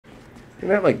Isn't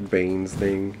that like Bane's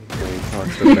thing when he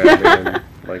talks to Batman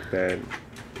like that?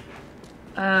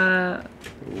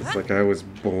 It's like I was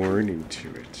born into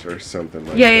it or something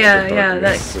like that.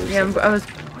 I was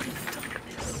born in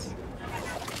darkness.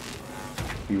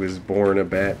 He was born a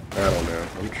bat. I don't know.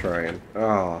 I'm trying.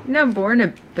 Oh. Not born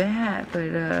a bat,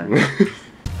 but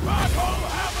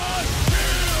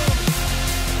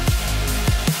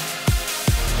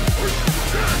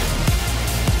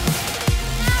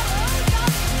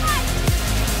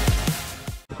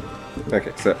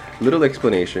Okay, so little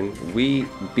explanation. We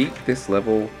beat this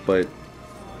level, but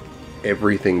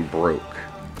everything broke.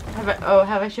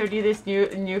 Have I showed you this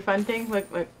new fun thing?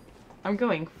 Look, I'm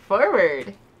going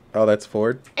forward. Oh, that's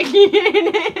forward?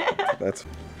 That's...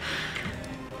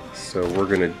 So we're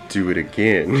gonna do it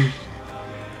again.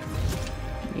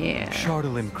 Yeah.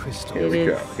 Chardolin Crystal. Here we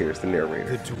go. Here's the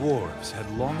narrator. The dwarves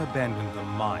had long abandoned the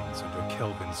mines under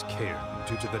Kelvin's care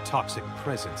due to the toxic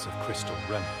presence of crystal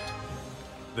remnant.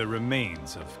 The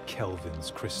remains of Kelvin's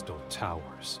crystal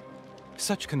towers.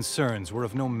 Such concerns were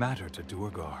of no matter to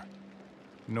Duergar,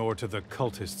 nor to the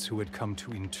cultists who had come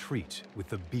to entreat with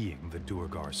the being the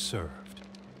Duergar served.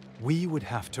 We would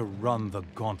have to run the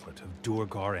gauntlet of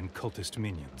Duergar and cultist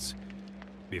minions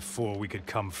before we could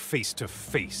come face to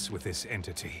face with this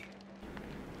entity.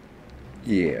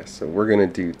 Yeah, so we're gonna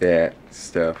do that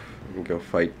stuff and go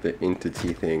fight the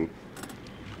entity thing.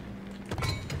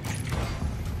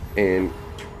 And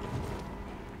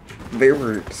there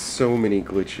were so many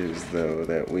glitches, though,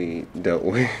 that we dealt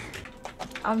with.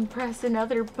 I'm pressing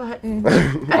another button.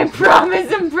 I promise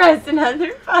I'm pressing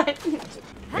another button.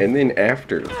 And then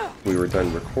after we were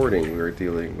done recording, we were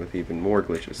dealing with even more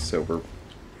glitches. So we're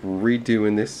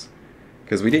redoing this,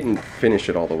 because we didn't finish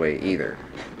it all the way either.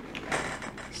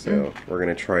 So we're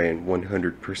going to try and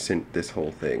 100% this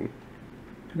whole thing.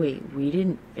 Wait, we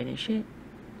didn't finish it?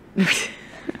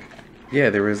 Yeah,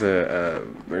 there's a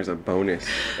bonus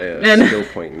skill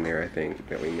point in there, I think,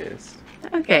 that we missed.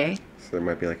 Okay. So there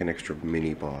might be like an extra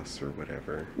mini boss or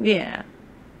whatever. Yeah.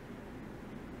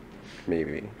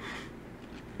 Maybe.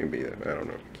 Maybe, I don't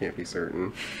know. Can't be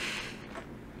certain.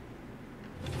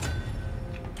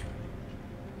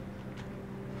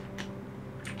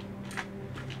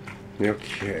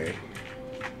 Okay.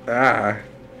 Ah!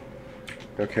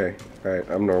 Okay. Alright,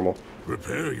 I'm normal.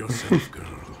 Prepare yourself, girl.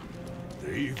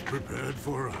 They've prepared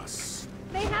for us.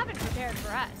 They haven't prepared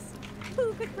for us.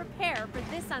 Who could prepare for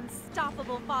this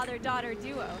unstoppable father-daughter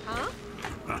duo, huh?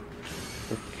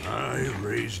 I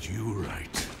raised you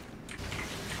right.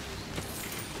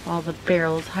 All the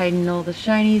barrels hiding all the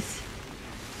shinies.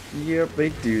 Yep, they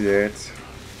do that.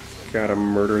 Gotta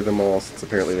murder them all since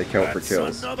apparently they count for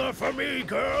kills. Another for me,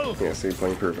 girl. Yeah, see,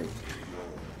 plain proven.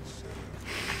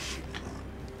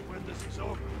 When this is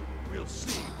over, we'll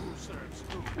see who serves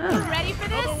who. You ready for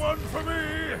this? Another one for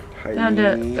me. Hi. Found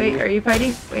a... Wait, are you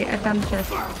fighting? Wait, I found the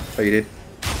chest. Oh, you did?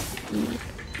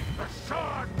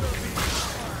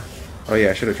 Oh yeah,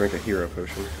 I should have drank a hero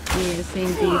potion. Yeah,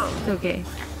 same piece. It's okay.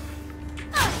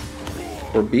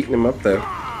 We're beating him up though.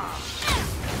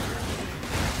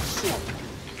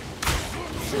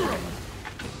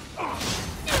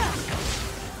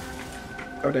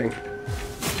 Oh dang.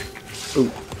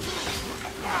 Ooh.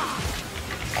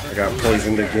 I got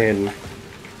poisoned again.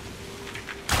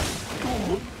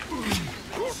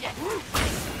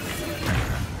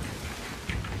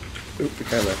 Ooh, the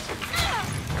guy left.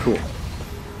 Cool.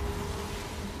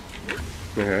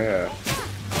 Yeah.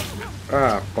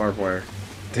 Ah, barbed wire.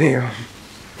 Damn.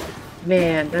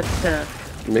 Man, that's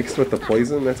tough. Mixed with the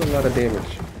poison, that's a lot of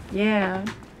damage. Yeah.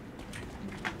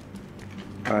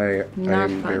 I Not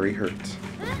am fun. very hurt.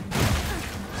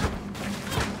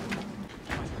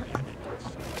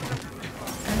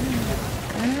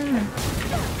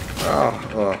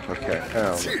 Oh, okay.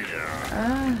 Ow.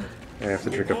 I have to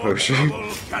drink a potion.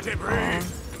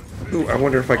 Ooh, I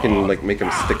wonder if I can, like, make him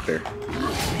stick there.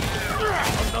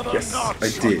 Yes, I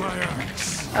did.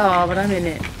 Oh, but I'm in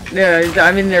it. No,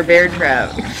 I'm in their bear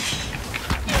trap.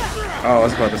 Oh, I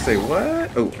was about to say,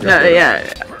 what? Oh, No, yeah.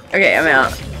 Okay, I'm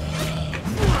out.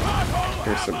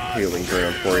 Here's some healing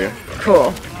ground for you.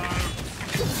 Cool.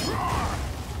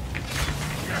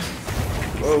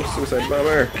 Oh, suicide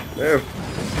bomber. No.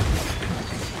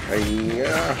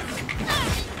 Hiya.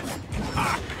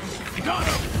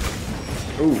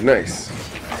 Ooh, nice.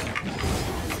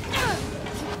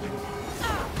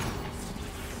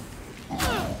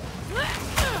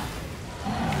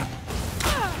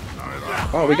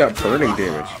 Oh, we got burning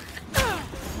damage.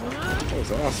 That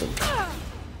was awesome.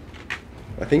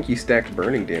 I think you stacked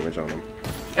burning damage on him.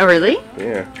 Oh, really?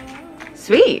 Yeah.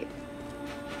 Sweet.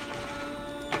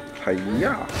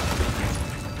 Hiya.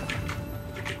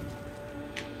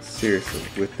 Seriously,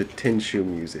 with the Tenshu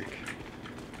music.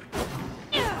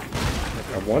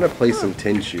 I want to play some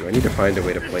Tenshu. I need to find a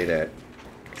way to play that.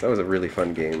 That was a really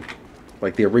fun game.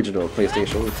 Like the original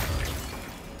PlayStation.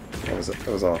 That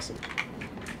was awesome.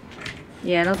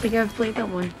 Yeah, I don't think I've played that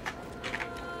one.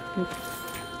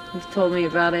 You've told me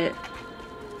about it.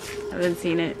 I haven't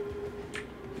seen it.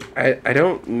 I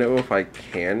don't know if I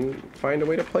can find a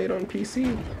way to play it on PC.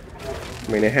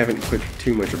 I mean, I haven't put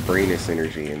too much brainless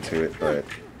energy into it, but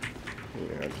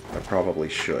yeah, I probably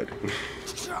should.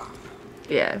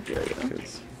 Yeah, I feel you.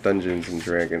 Because Dungeons and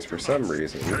Dragons, for some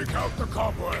reason,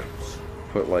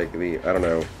 put like the, I don't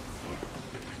know,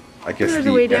 I guess There's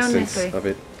a way the down this essence way. of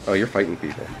it. Oh, you're fighting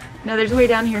people. No, there's a way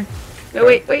down here. Oh,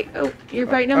 wait. Oh, you're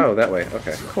fighting them? Oh, that way.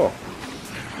 Okay, cool.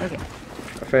 Okay,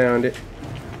 I found it.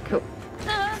 cool.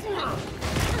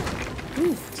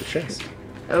 Ooh, it's a chest.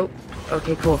 Oh,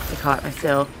 okay, cool. I caught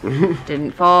myself.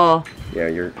 Didn't fall. Yeah,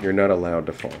 you're not allowed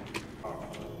to fall.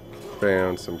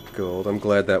 Found some gold. I'm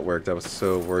glad that worked. I was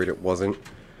so worried it wasn't.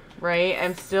 Right?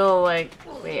 I'm still like...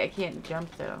 Wait, I can't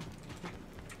jump, though.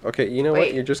 Okay, you know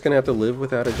what? You're just gonna have to live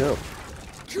without a jump.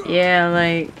 Yeah,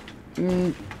 like...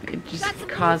 it just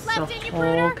caused a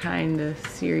whole kind of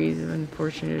series of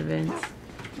unfortunate events.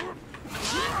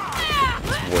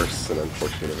 It's worse than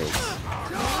unfortunate events.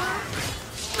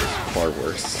 Far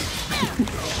worse.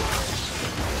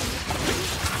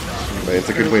 But it's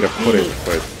a good way to put it,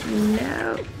 but...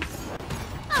 No.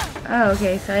 Oh,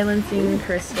 okay. Silencing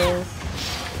crystals.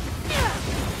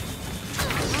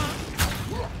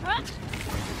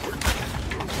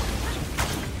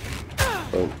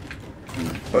 Boom.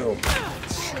 Boom.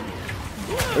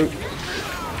 Ooh.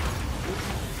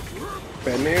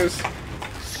 Bad news.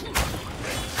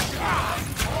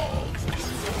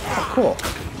 Oh, cool.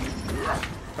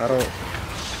 I don't...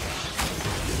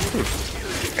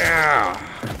 Ow!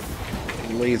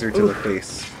 Laser to the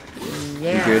face.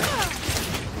 Yeah. You good?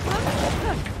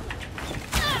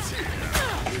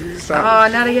 Stop. Oh,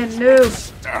 not again. No.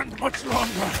 Stand much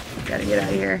longer. Gotta get out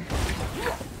of here.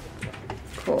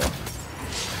 Cool.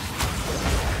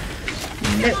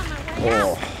 No.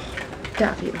 Oh.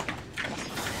 Stop you.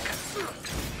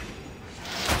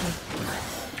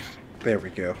 There we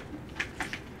go.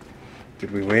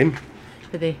 Did we win?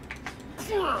 Are they...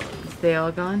 Is they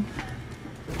all gone?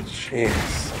 Jeez.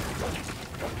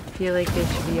 I feel like they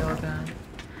should be all gone.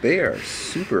 They are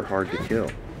super hard to kill.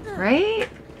 Right?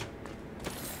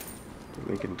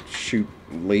 They can shoot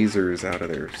lasers out of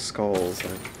their skulls.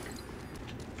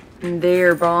 And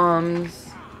their bombs.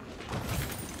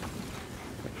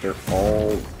 They're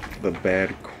all the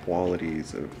bad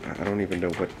qualities of... I don't even know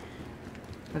what...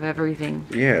 Of everything.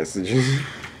 Yes, it's just...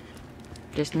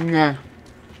 Just nah.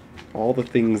 all the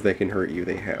things that can hurt you,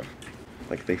 they have.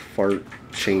 Like, they fart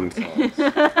chainsaws.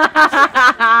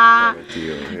 Kind of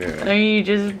deal, yeah. I mean, you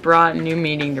just brought new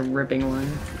meaning to ripping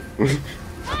one.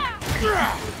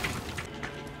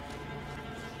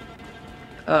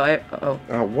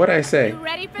 Oh. What'd I say? You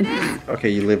ready for this? Okay,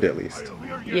 you lived at least.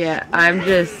 Yeah, I'm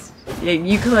just... Yeah,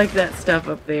 you collect that stuff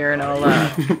up there and I'll,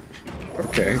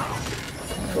 Okay.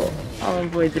 Cool. I'll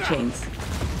avoid the chains.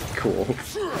 Cool.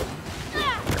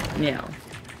 Yeah.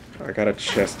 I got a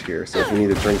chest here, so if you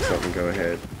need to drink something, go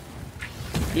ahead.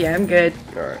 Yeah, I'm good.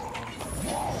 Alright.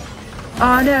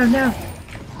 Oh, no.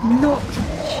 Not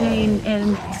chain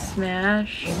and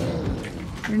smash.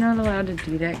 You're not allowed to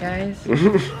do that, guys.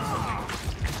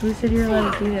 Who said you're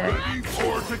allowed to do that?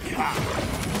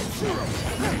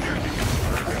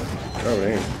 Oh,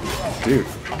 man. Dude.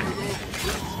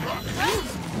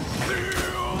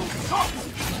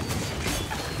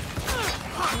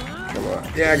 Come on.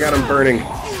 Yeah, I got him burning.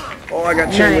 Oh, I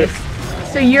got chain whip.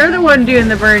 So you're the one doing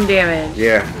the burn damage.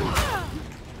 Yeah.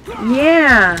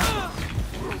 Yeah.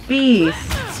 Beast.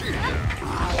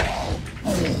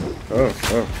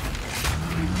 Oh.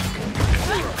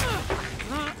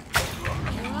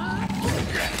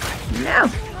 No.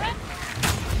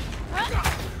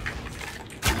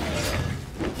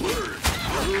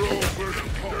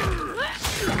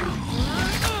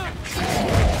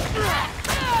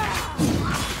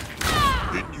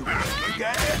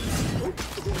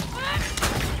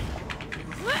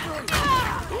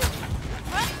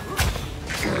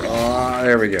 Oh,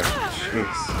 there we go.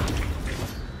 Jeez.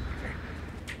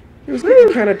 It was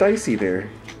getting kind of dicey there.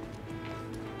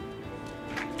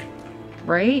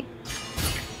 Right?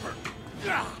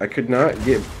 I could not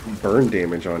get burn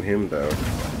damage on him, though.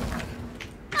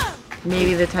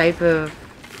 Maybe the type of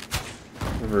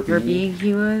Verbeeg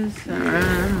he was? I don't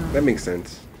know. That makes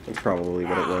sense. That's probably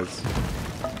what it was.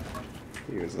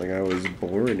 He was like, I was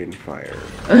born in fire.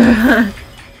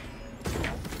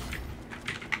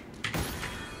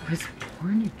 Was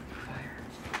born in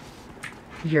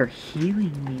You're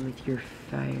healing me with your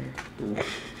fire.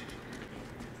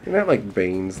 Isn't that like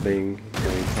Bane's thing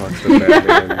when he talks to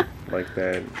Batman like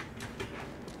that?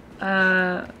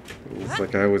 It's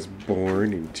like I was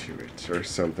born into it or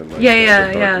something like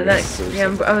that.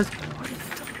 I was born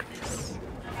into darkness.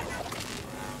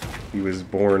 He was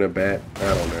born a bat. I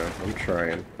don't know. I'm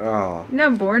trying. Oh.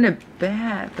 Not born a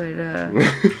bat, but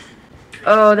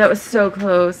oh, that was so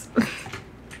close. I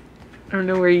don't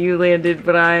know where you landed,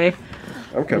 but I'm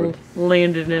coming.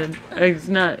 Landed in. It's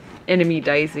not enemy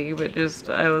dicey, but just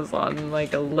I was on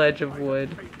like a ledge of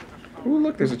wood. Oh,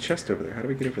 look, there's a chest over there. How do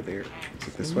we get over there? Is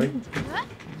it this way?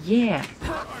 Yeah.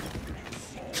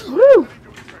 Woo!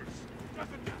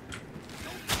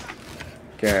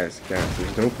 Guys,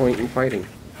 there's no point in fighting.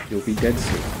 You'll be dead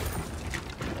soon.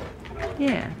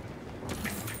 Yeah.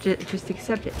 Just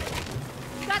accept it.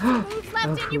 Got some moves left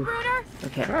in you, Brooder?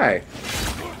 Okay. Hi.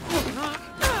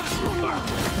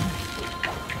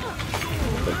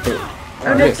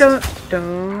 Oh, no,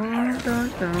 don't.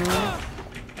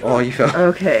 Oh, you fell.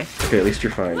 Okay. Okay, at least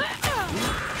you're fine.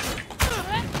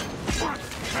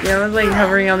 Yeah, I was like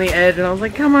hovering on the edge, and I was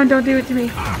like, "Come on, don't do it to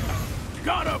me."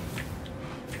 Got him.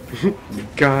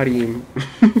 Got him.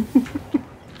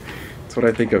 That's what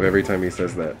I think of every time he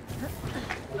says that.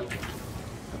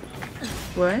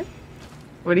 What?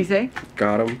 What'd he say?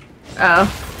 Got him. Oh.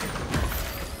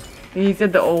 He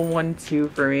said the old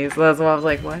 1-2 for me, so that's why I was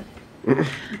like, "What?"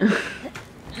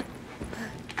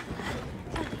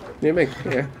 Yeah.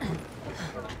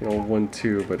 You know,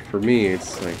 1-2, but for me,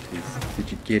 it's like,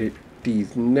 did you get it?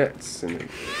 These nuts, and then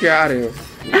got him.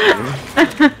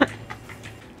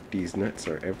 These nuts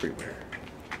are everywhere.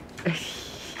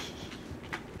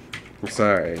 I'm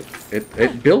sorry.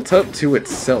 It built up to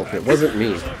itself. It wasn't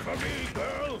me.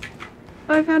 Oh,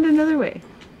 I found another way.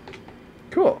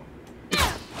 Cool.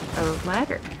 A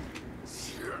ladder.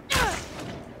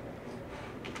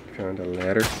 Found a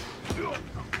ladder.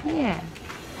 Yeah.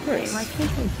 Nice. Why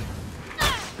can't I?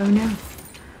 Oh no.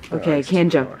 Okay, I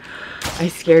can jump. I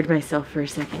scared myself for a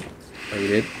second. Oh, you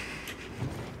did?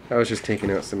 I was just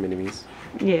taking out some enemies.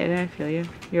 Yeah, no, I feel you.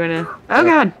 You wanna... Oh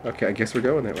god! Okay, I guess we're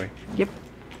going that way. Yep.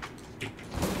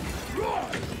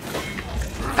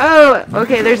 Oh!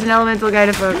 Okay, there's an elemental guy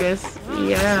to focus.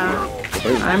 Yeah.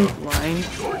 I'm blind.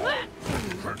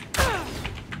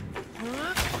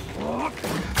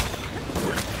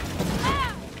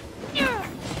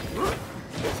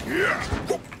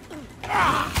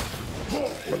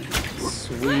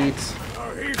 Sweet.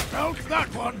 He felt that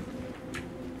one.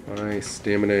 My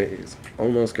stamina is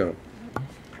almost gone.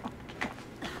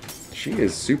 She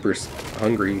is super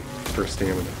hungry for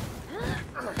stamina.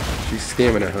 She's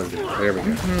stamina hungry. There we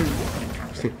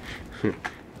go.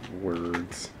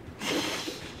 Words.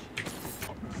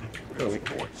 Oh.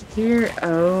 Here,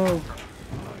 oh.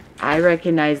 I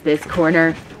recognize this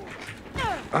corner.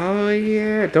 Oh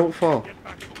yeah, don't fall.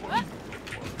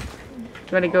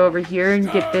 You want to go over here and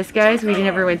get this guy? So we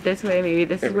never went this way. Maybe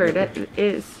this is where it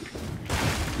is.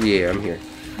 Yeah, I'm here.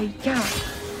 Yeah.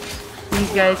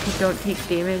 These guys who don't take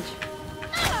damage.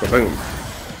 Boom.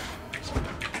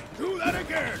 Do that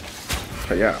again.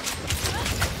 Yeah.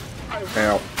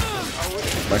 Ow.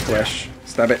 My flesh.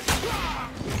 Stab it.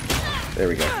 There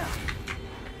we go.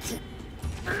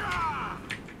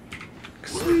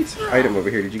 Sweet. Item over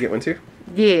here. Did you get one too?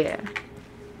 Yeah.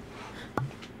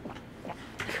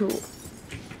 Cool.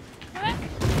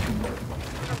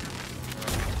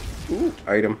 Ooh,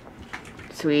 item.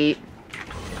 Sweet.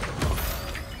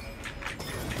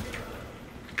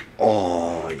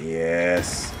 Oh,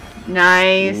 yes.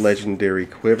 Nice. Legendary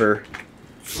quiver.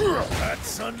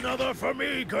 That's another for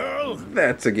me, girl.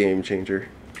 That's a game changer.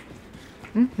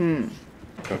 Mm-hmm.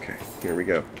 Okay, here we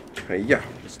go. Yeah.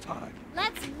 It's time.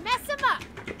 Let's mess him up.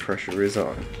 The pressure is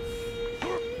on.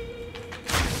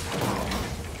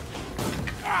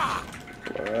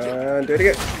 Come on, do it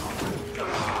again.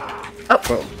 Oh.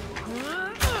 Whoa.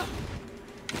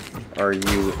 Are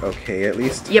you okay at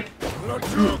least? Yep.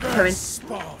 Coming.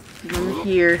 I'm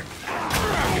here.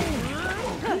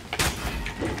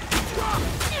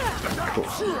 Cool.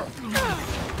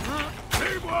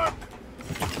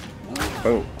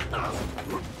 Boom.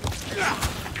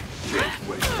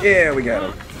 Yeah, we got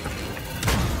him.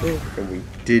 And we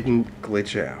didn't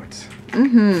glitch out.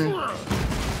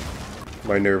 Mm-hmm.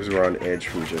 My nerves were on edge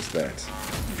from just that.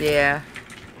 Yeah.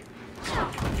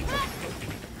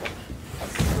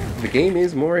 The game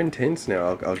is more intense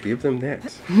now, I'll give them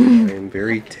that. I am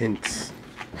very tense.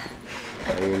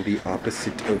 I am the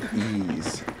opposite of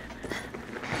ease.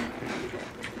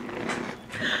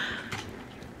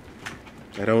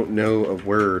 I don't know a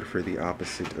word for the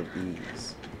opposite of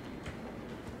ease.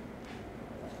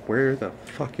 Where the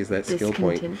fuck is that skill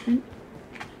point? Discontentment?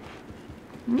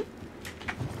 Hmm?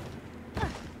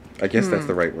 I guess that's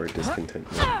the right word, discontent.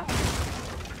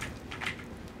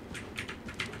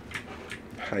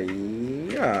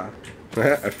 Hiya!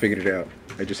 I figured it out.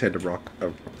 I just had to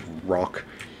rock.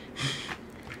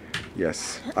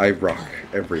 Yes, I rock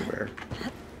everywhere.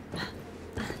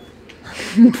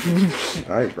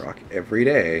 I rock every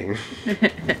day.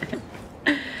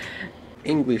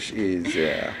 English is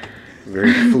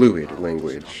very fluid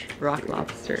language. Rock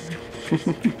lobster.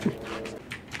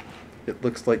 It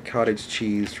looks like cottage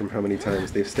cheese from how many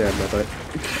times they've stabbed my butt.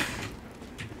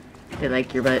 They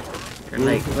like your butt. Or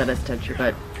like, let us touch your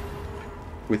butt.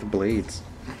 With blades.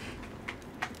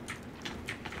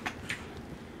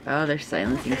 Oh, they're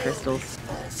silencing crystals.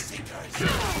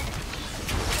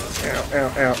 Ow,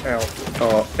 ow, ow, ow.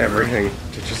 Oh, everything.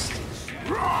 To just...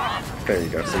 There you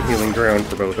go, some healing ground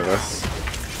for both of us.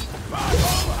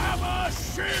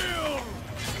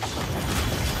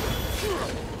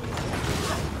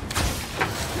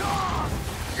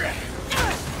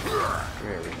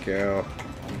 There we go.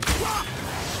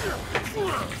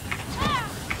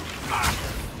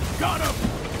 Got him!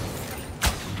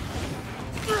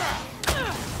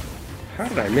 How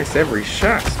did I miss every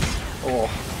shot? Oh.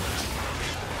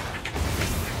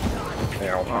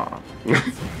 Ow.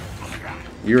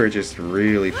 You were just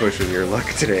really pushing your luck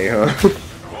today, huh?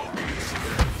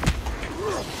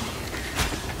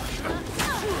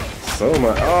 So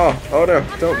much. Oh no!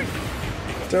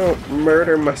 Don't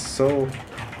murder my soul.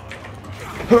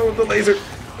 Oh, the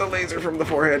laser from the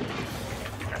forehead.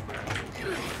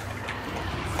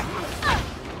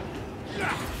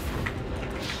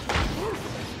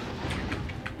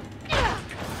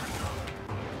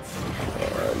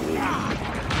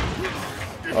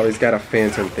 Oh, he's got a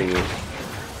phantom thingy.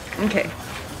 Okay.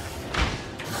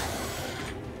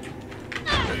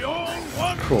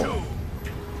 Cool.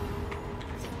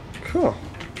 Cool.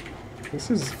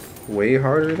 This is way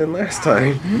harder than last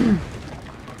time.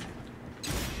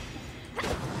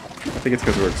 I think it's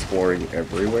because we're exploring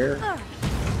everywhere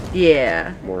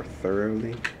Yeah, more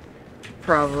thoroughly.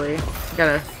 probably.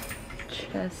 Got a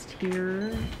chest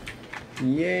here.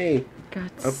 Yay!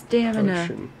 Got A stamina.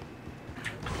 potion.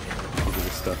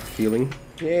 This stuff. Healing.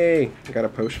 Yay! I got a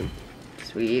potion.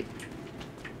 Sweet.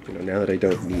 You know, now that I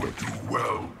don't need it.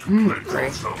 Well, to pledge Right.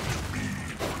 yourself to me.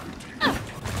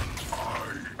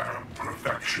 I am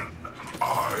perfection.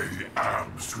 I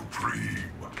am supreme.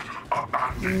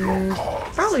 Abandon your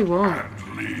cause. Probably won't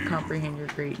and leave. comprehend your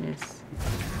greatness.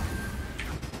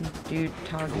 Dude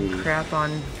talking crap on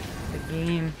the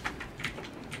game.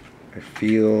 I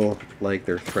feel like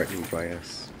they're threatened by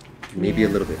us. Maybe a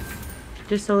Yeah. little bit.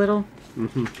 Just a little.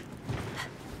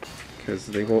 Because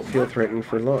they won't feel threatened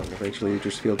for long. Eventually, you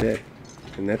just feel dead.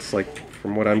 And that's like,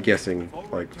 from what I'm guessing,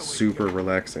 like super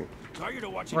relaxing.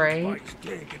 Right?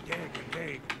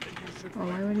 Oh,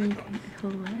 why would he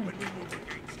kill that?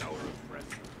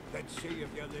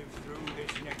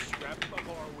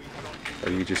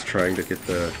 Are you just trying to get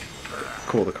the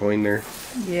coin there?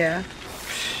 Yeah.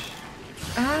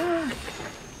 Ah!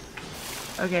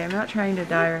 Okay, I'm not trying to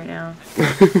die right now.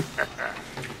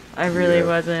 I really Yeah.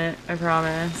 wasn't, I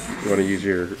promise. You want to use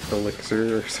your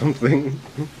elixir or something?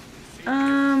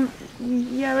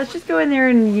 Yeah, let's just go in there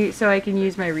and so I can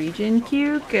use my regen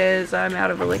Q, because I'm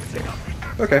out of elixir.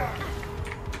 Okay.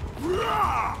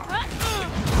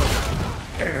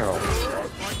 Ow.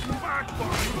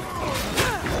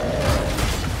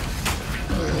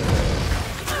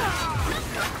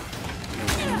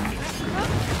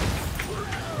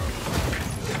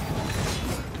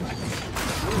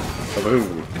 Hello.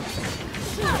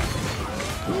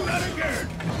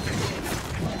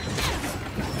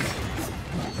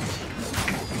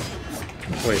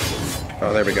 Wait.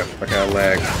 Oh, there we go. I got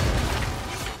lagged.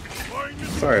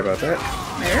 Sorry about that.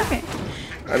 You're okay.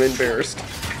 I'm embarrassed.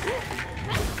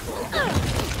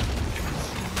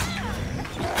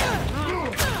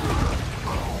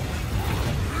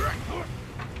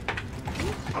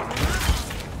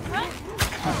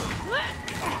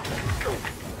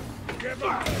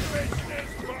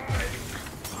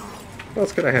 Well,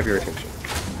 it's good I have your attention.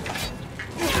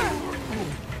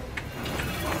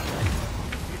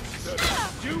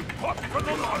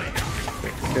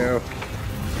 There we go.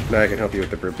 Now I can help you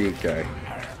with the Verbeek guy.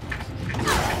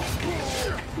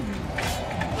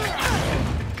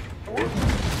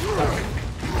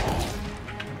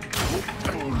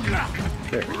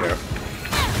 There we go.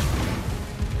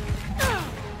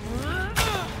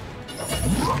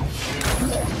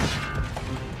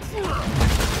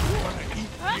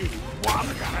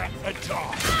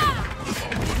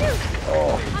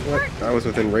 Oh, what? I was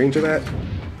within range of that?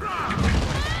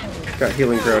 Got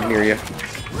healing ground near you.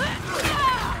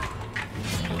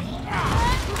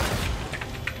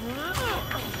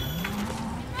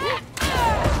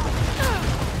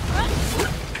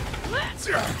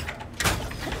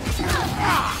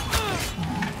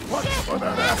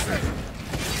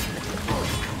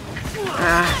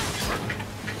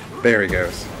 There he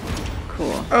goes.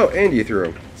 Cool. Oh, and you threw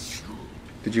him.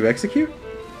 Did you execute?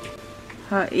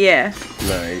 Yeah.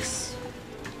 Nice.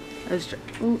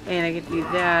 Ooh, and I could do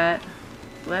that.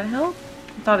 Will that help?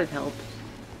 I thought it helped.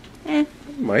 Eh.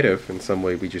 Might have in some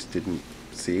way we just didn't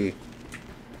see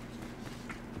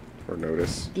or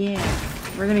notice. Yeah.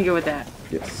 We're gonna go with that.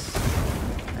 Yes.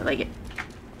 I like it.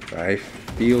 I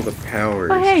feel the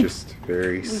power Oh, is hey. just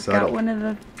very We subtle. got one of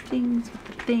the things with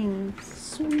the things.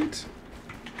 Sweet.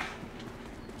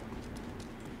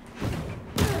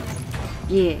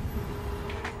 Yeah.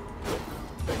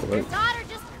 Your daughter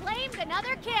just claimed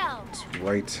another kill. That's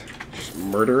right. Just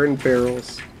murder and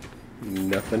barrels.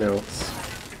 Nothing else.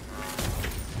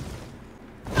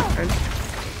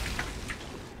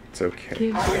 It's okay.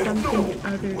 Give something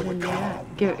other than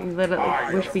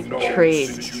that. Wish we could trade.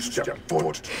 Since you stepped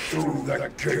foot through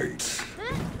that gate.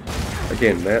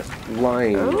 Again, that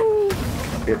line, Oh.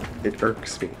 it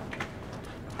irks me.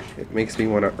 It makes me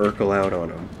want to urkle out on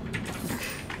him.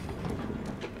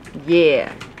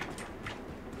 Yeah.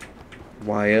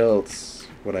 Why else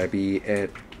would I be at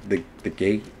the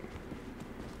gate?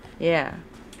 Yeah.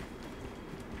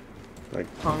 Like,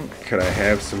 Punk. could I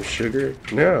have some sugar?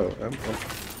 No, I'm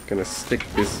gonna stick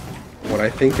this, what I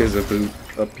think is a boot,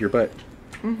 up your butt.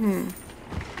 Mm-hmm.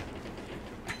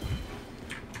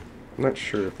 I'm not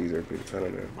sure if these are boots, I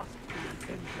don't know.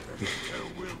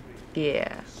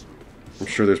 Yeah. I'm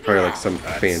sure there's probably like some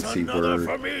fancy Another word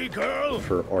for me, girl.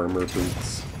 for armor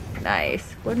boots.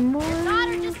 Nice. One more. Your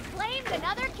daughter just claimed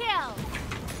another kill.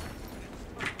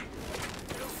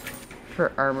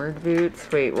 For armored boots.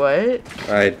 Wait, what?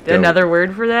 I don't, Another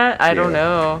word for that? I don't Yeah.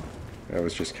 know. I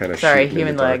was just kind of Sorry, shooting in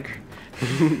human the leg.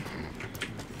 dark.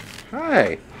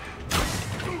 Hi.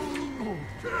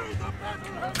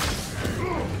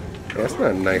 That's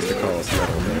not nice to call us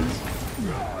metalheads.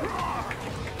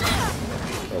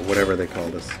 Or whatever they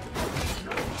called us.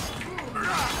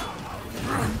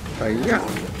 Hiya.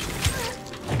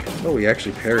 Oh, he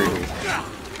actually parried me.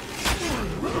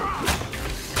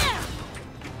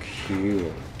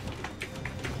 Cute.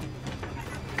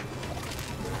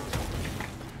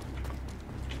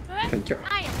 Hiya.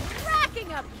 I am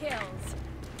racking up kills.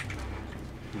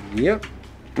 Yep.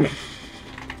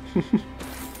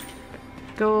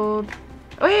 Gold.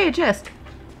 Oh, yeah, a chest.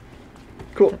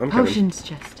 Cool, I'm coming. Potions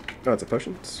chest. Oh, it's a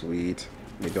potion? Sweet.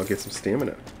 Maybe I'll get some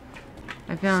stamina.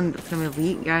 I found some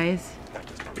elite guys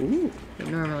Ooh. that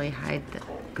normally hide the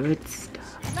good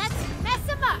stuff. Let's mess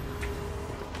him up.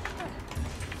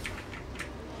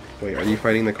 Wait, are you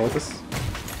fighting the cultists?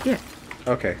 Yeah.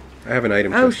 Okay. I have an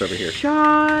item Oh, chest over here.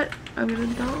 shot. I'm gonna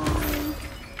die.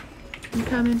 I'm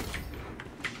coming.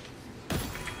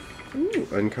 Ooh,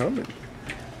 uncommon.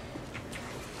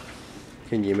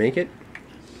 Can you make it?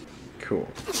 Cool.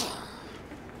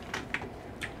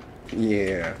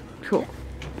 Yeah. Cool.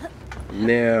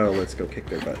 Now let's go kick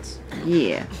their butts.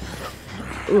 Yeah.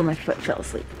 Ooh, my foot fell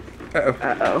asleep. Uh-oh.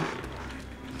 Uh-oh.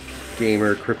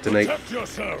 Gamer kryptonite. Protect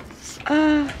yourselves.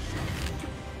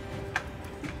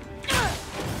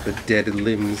 The dead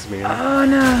limbs, man. Oh,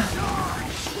 no.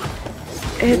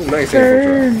 It Ooh, nice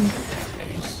ankle burns.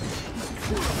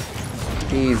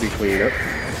 drop. Easy cleanup.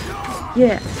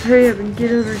 Yeah, hurry up and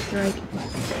get over so I can...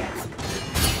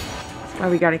 That's why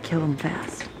we gotta kill him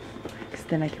fast. Because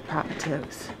then I can pop my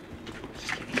toes.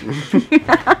 Just kidding.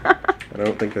 I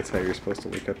don't think that's how you're supposed to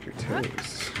wake up your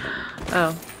toes.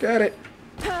 Oh. Got it.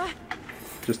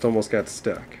 Just almost got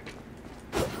stuck.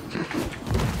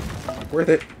 Worth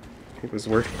it. It was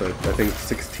worth the, I think,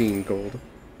 16 gold.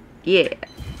 Yeah.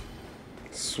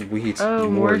 Sweet. Oh,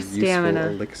 more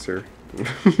stamina. Useful elixir.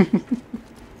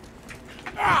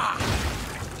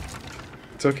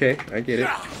 It's okay. I get it.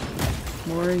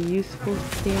 More useful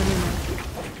stamina.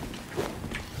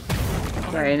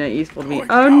 Sorry, not useful to me.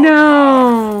 Oh,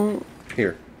 no!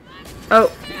 Here.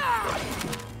 Oh.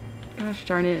 Gosh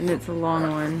darn it, and it's a long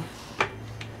one.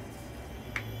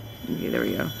 Okay, there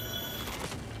we go.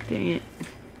 Dang it.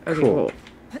 Okay, Cool. cool.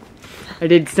 I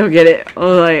did still get it.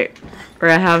 Oh, like, for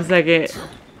a half second,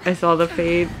 I saw the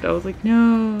fade. I was like,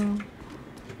 no.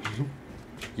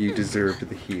 You deserved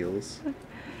the heals.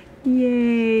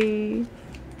 Yay.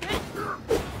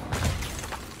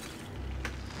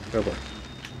 Oh boy.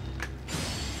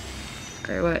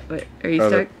 Alright, what? Are you Oh,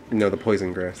 stuck? no, the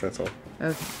poison grass, that's all.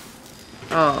 Okay.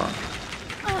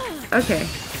 Oh. Okay.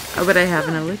 Oh, but I have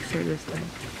an elixir this time.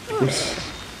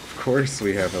 Of course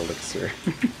we have elixir.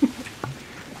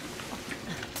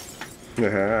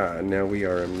 Aha, now we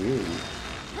are immune.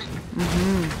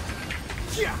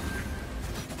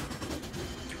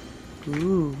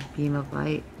 Ooh, beam of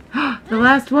light. The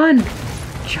last one!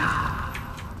 Cha!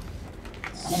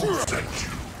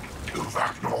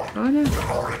 Oh no.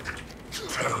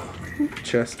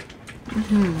 Chest.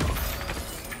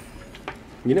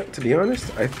 You know, to be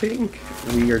honest, I think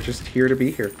we are just here to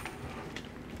be here.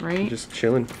 Right? Just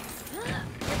chilling. Your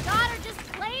daughter just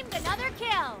claimed another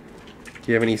kill. Do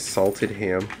you have any salted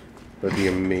ham? That'd be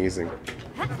amazing.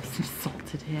 Some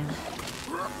salted ham.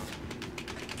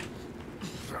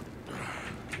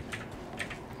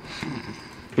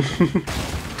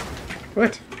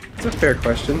 What? That's a fair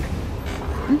question.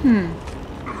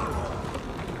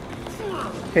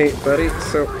 Hey, buddy,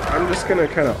 so I'm just gonna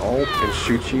kind of ult and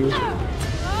shoot you.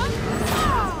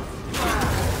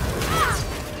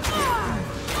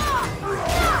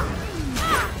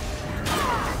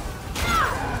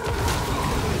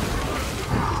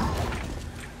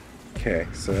 Okay,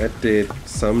 so that did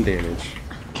some damage.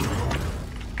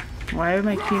 Why am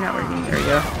my key not working? There we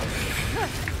go.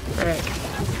 Alright.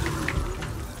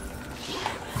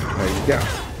 There you go.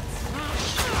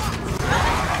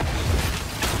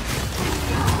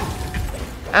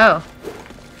 Oh.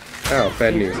 Oh,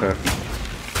 bad news, huh?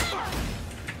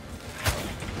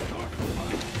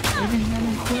 I didn't have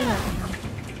any clue that.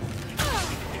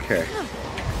 Okay.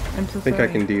 I'm so I think sorry.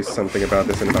 I can do something about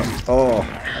this in about, oh,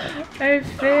 I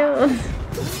failed.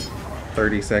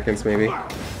 30 seconds maybe.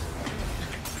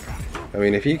 I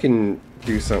mean, if you can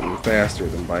do something faster,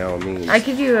 then by all means. I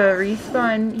could do a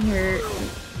respawn here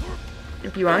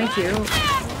if you want me to.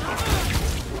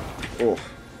 Oh,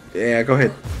 yeah, go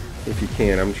ahead if you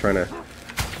can. I'm trying to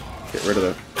get rid of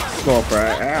the small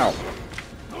fry. Ow!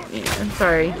 Yeah, I'm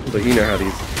sorry. But you know how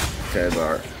these guys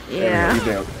are. Yeah. He's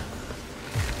down.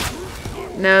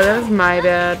 No, that was my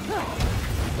bad.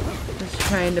 Just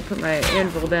trying to put my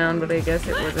anvil down, but I guess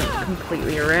it wasn't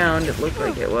completely around. It looked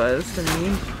like it was to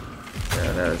me.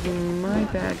 So that was my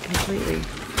bad completely.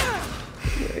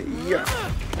 Yeah.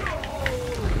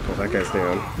 Well, that guy's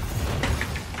down.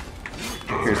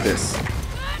 Here's this.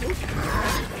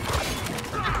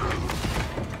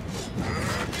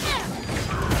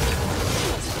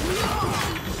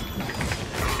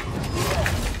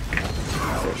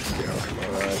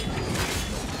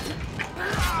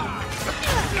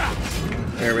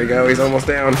 There we go, he's almost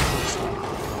down.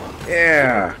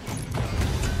 Yeah.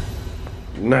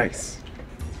 Nice.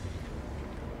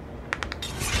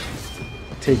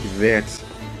 Take that.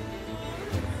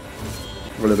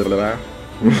 Blah, blah, blah.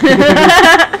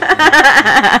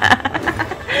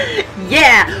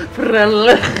 Yeah! I don't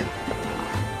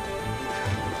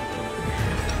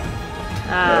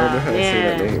know how to say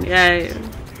that name. Yeah.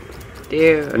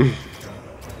 Dude.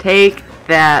 Take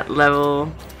that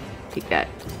level. Take that.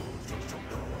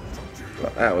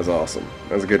 Well, that was awesome.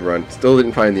 That was a good run. Still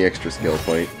didn't find the extra skill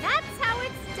point. That's how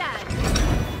it's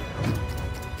done.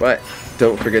 But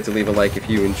don't forget to leave a like if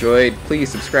you enjoyed. Please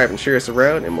subscribe and share us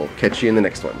around, and we'll catch you in the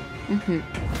next one.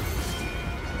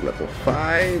 Level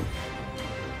 5.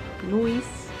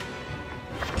 Nice.